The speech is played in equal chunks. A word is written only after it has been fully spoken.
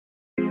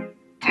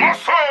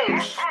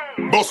Moshouse.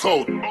 Bust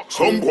out.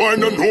 Some boy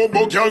no know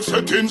about girl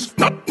settings.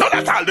 Not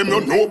at all them no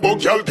know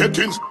about girl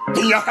gettings.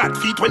 Me a hot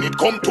feet when it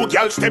come to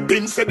girl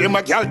step-in. Say them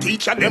a girl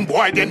teacher, them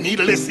boy they need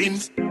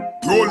lessons.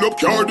 Roll up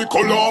car the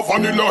color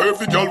vanilla.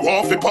 Every girl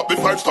want fi pop the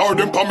 5-star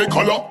them pa me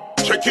color.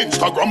 Check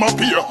Instagram and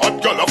be a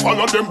hot girl. I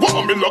follow them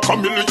want me like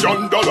 $1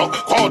 million.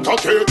 Quarter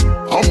K.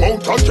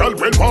 Amount of girl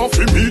when want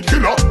fi meet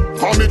killer.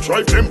 For me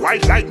drive them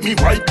white like me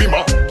white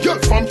bimmer. Girl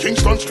from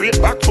Kingston straight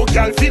back to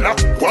girl villa.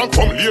 Want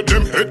come lay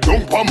them head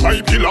down on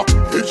my pillar.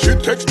 If she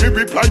text me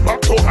reply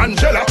back to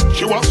Angela.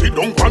 She want sit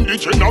down on the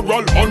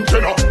general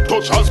antenna.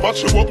 Touch her spot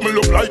she walk me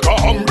look like a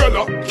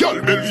umbrella.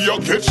 Girl belly a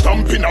get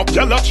stamping up.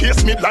 Girl a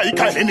chase me like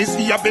a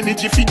Hennessy. Have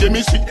energy fi dem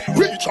me sick.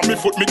 Reach on me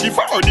foot me give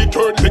her the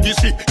third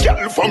legacy.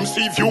 Girl from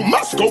Seaview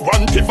must go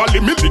on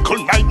Tivoli. Me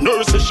little night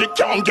nurse say she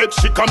can't get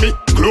sick of me.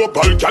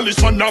 Global Gallis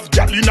man have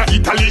gal in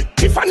Italy.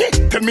 Tiffany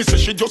tell me say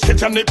she just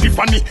catch an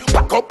epiphany.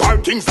 Pack up her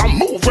things and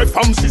move away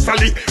from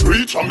Sicily.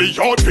 Reach on me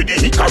yard for the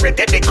hickory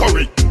the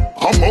curry.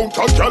 Amount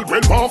of gal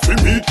when want fi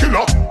meet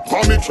killer.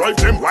 For me drive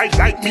them white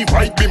like me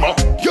white bimmer.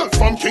 Girl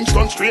from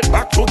Kingston straight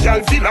back to gal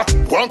villa.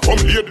 Want come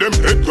lay them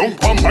head down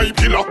on my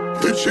pillar.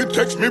 If she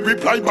text me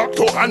reply back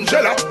to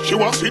Angela. She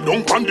want sit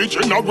down on the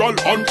general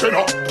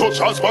antenna. Touch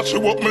her spot she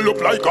walk me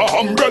look like a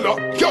umbrella.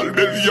 Girl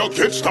belly a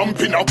get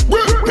stamping up.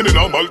 Well, in the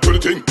normal to the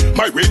thing.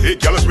 My way 8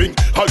 gal swing.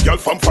 All gal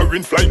from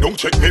foreign fly don't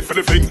check me for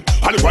the thing.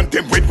 I want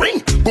them with ring.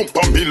 Boom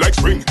on me like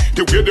spring.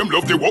 The way them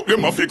love they walk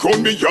them off. They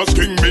crown me as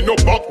king. Me no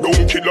back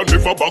down. Killer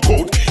never back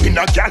out. In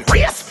a gal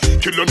race.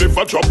 Killer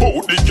never drop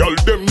out. The gal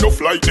them no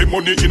fly. The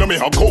money in a me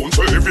account.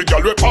 So every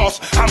gal we pass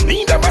I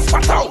mean them a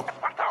spot out.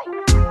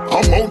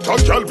 Amount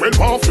of gal when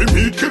want fi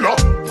meet killer.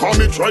 For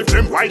me drive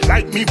them white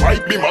like me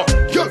white bimmer.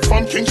 Girl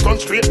from Kingston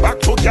straight back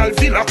to gal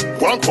villa.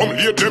 Want come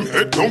lay them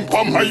head down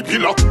on my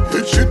pillar.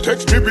 If she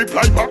text me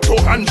reply back to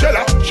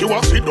Angela. She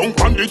want sit down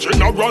on the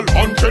general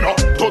antenna.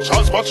 Touch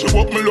her spot she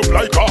walk me look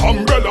like a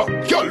umbrella.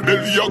 Girl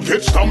belly a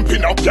get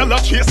stamping up. Girl a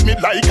chase me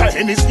like a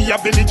Hennessy.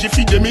 Have energy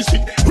fi dem me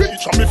sick.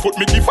 Reach on me foot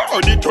me give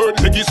her the third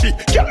legacy.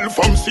 Girl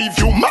from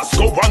Seaview must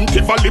go on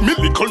Tivoli. Me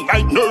little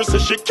night nurse say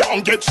she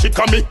can't get sick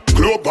of me.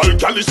 Global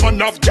Gallis man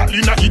have gal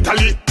in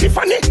Italy.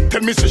 Tiffany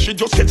tell me say she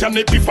just catch an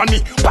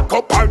epiphany. Pack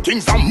up her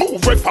things and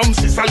move away from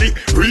Sicily.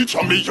 Reach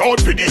on me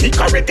yard for the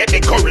hickory the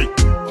curry.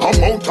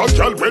 Amount of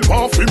gal when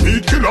want fi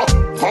meet killer.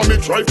 For me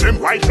drive them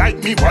white like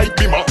me white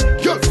bimmer.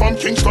 Girl from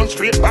Kingston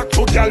straight back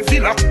to gal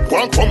villa.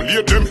 Want come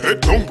lay them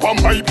head down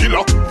on my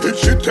pillar. If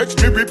she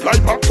text me reply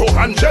back to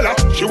Angela.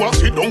 She want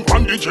sit down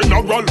on the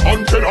general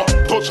antenna.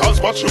 Touch her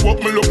spot she walk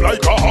me look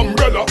like a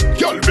umbrella.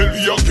 Girl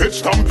belly a get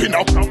stamping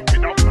up.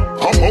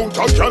 Amount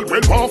of gal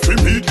when want fi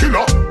meet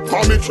killer.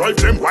 For me drive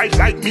them white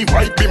like me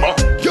white bimmer.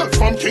 Girl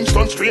from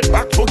Kingston straight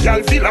back to gal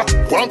villa.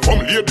 Want come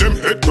lay them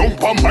head down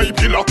on my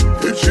pillar.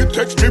 If she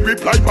text me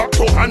reply back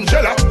to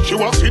Angela. She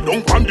want sit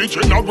down on the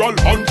general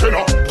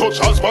antenna. Touch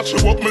her spot she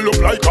walk me look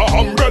like a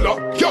umbrella.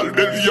 Girl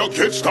belly a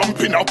get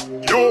stamping up.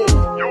 Yo,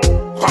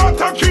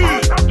 water key.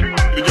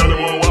 The gal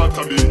them want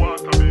water be.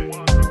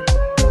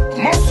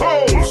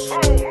 Moshouse.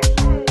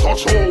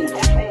 Touch out.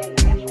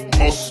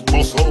 Must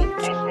bust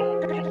out.